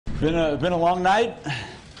Been a long night.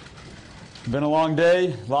 Been a long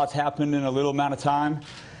day. Lots happened in a little amount of time.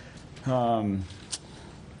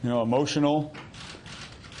 Emotional,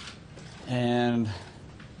 and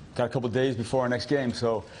got a couple days before our next game,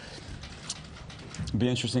 so it'll be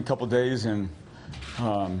an interesting couple days. And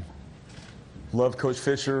love Coach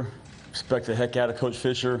Fisher. Respect the heck out of Coach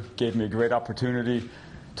Fisher. Gave me a great opportunity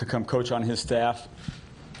to come coach on his staff,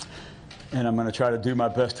 and I'm going to try to do my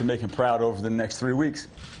best to make him proud over the next 3 weeks.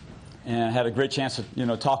 And I had a great chance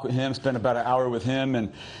to talk with him, spend about an hour with him,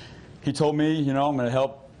 and he told me, I'm going to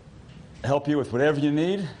help you with whatever you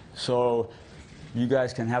need, so you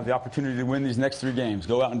guys can have the opportunity to win these next 3 games.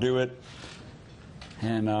 Go out and do it.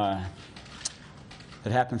 And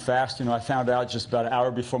it happened fast. I found out just about an hour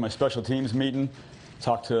before my special teams meeting.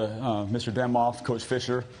 Talked to Mr. Demoff, Coach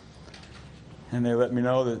Fisher, and they let me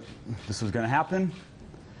know that this was going to happen.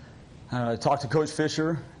 I talked to Coach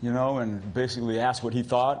Fisher, and basically asked what he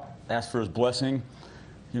thought, asked for his blessing.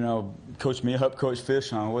 Coach me up, Coach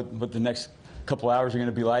Fish, on what the next couple hours are going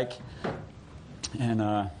to be like.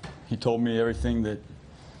 And he told me everything that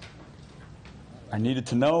I needed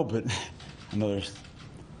to know, but I know there's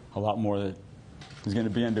a lot more that is going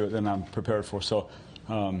to be into it than I'm prepared for. So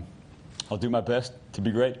I'll do my best to be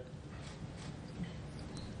great.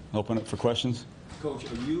 Open up for questions. Coach,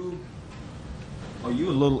 are you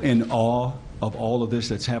a little in awe of all of this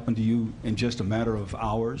that's happened to you in just a matter of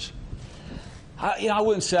hours? I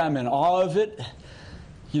wouldn't say I'm in awe of it.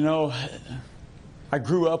 I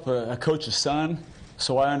grew up a coach's son,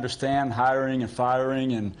 so I understand hiring and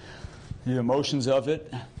firing and the emotions of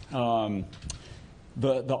it. The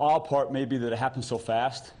awe part may be that it happened so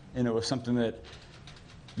fast, and it was something that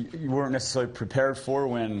you weren't necessarily prepared for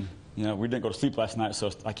when, we didn't go to sleep last night, so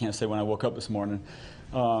I can't say when I woke up this morning.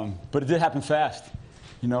 But it did happen fast,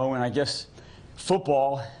 and I guess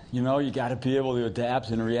football, you got to be able to adapt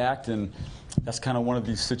and react, and that's kind of one of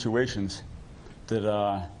these situations that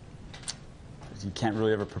you can't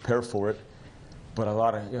really ever prepare for it. But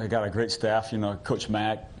I got a great staff, Coach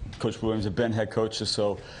Mack, Coach Williams have been head coaches,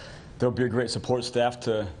 so there'll be a great support staff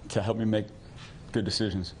to help me make good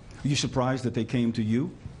decisions. Are you surprised that they came to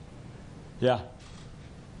you? Yeah.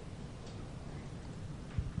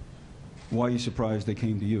 Why are you surprised they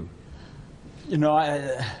came to you?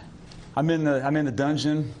 I'm in the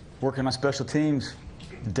dungeon working on special teams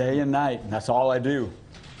day and night, and that's all I do.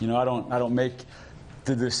 I don't make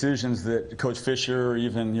the decisions that Coach Fisher or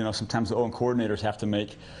even sometimes the O&M coordinators have to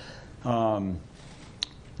make. My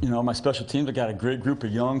special teams, I got a great group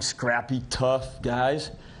of young, scrappy, tough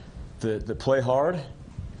guys that play hard.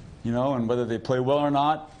 And whether they play well or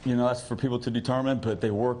not, that's for people to determine. But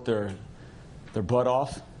they work their butt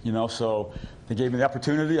off. So they gave me the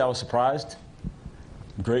opportunity. I was surprised.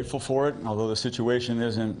 I'm grateful for it, although the situation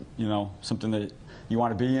isn't, something that you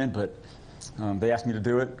want to be in. But they asked me to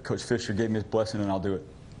do it. Coach Fisher gave me his blessing, and I'll do it.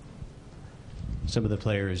 Some of the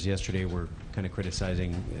players yesterday were kind of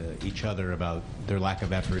criticizing each other about their lack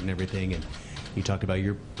of effort and everything. And you talked about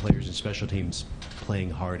your players and special teams playing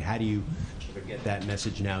hard. How do you sort of get that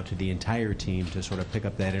message now to the entire team to sort of pick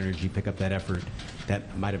up that energy, pick up that effort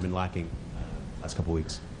that might have been lacking last couple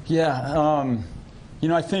weeks? Yeah,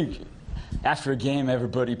 I think after a game,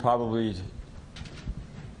 everybody probably,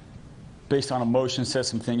 based on emotion, says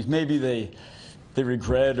some things maybe they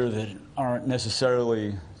regret or that aren't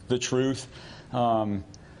necessarily the truth.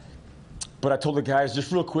 But I told the guys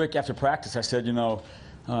just real quick after practice, I said,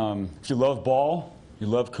 if you love ball, you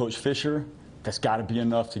love Coach Fisher, that's got to be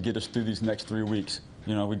enough to get us through these next 3 weeks.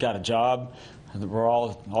 We got a job. We're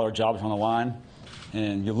all our jobs on the line.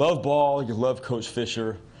 And you love ball, you love Coach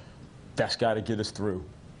Fisher, that's got to get us through.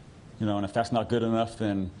 And if that's not good enough,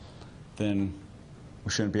 then we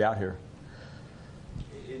shouldn't be out here.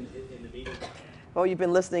 Well, you've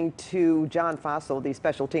been listening to John Fassel, the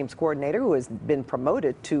special teams coordinator, who has been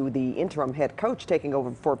promoted to the interim head coach, taking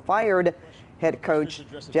over for fired head coach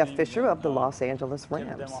Jeff Fisher of the Los Angeles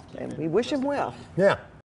Rams. And we wish him well. Yeah.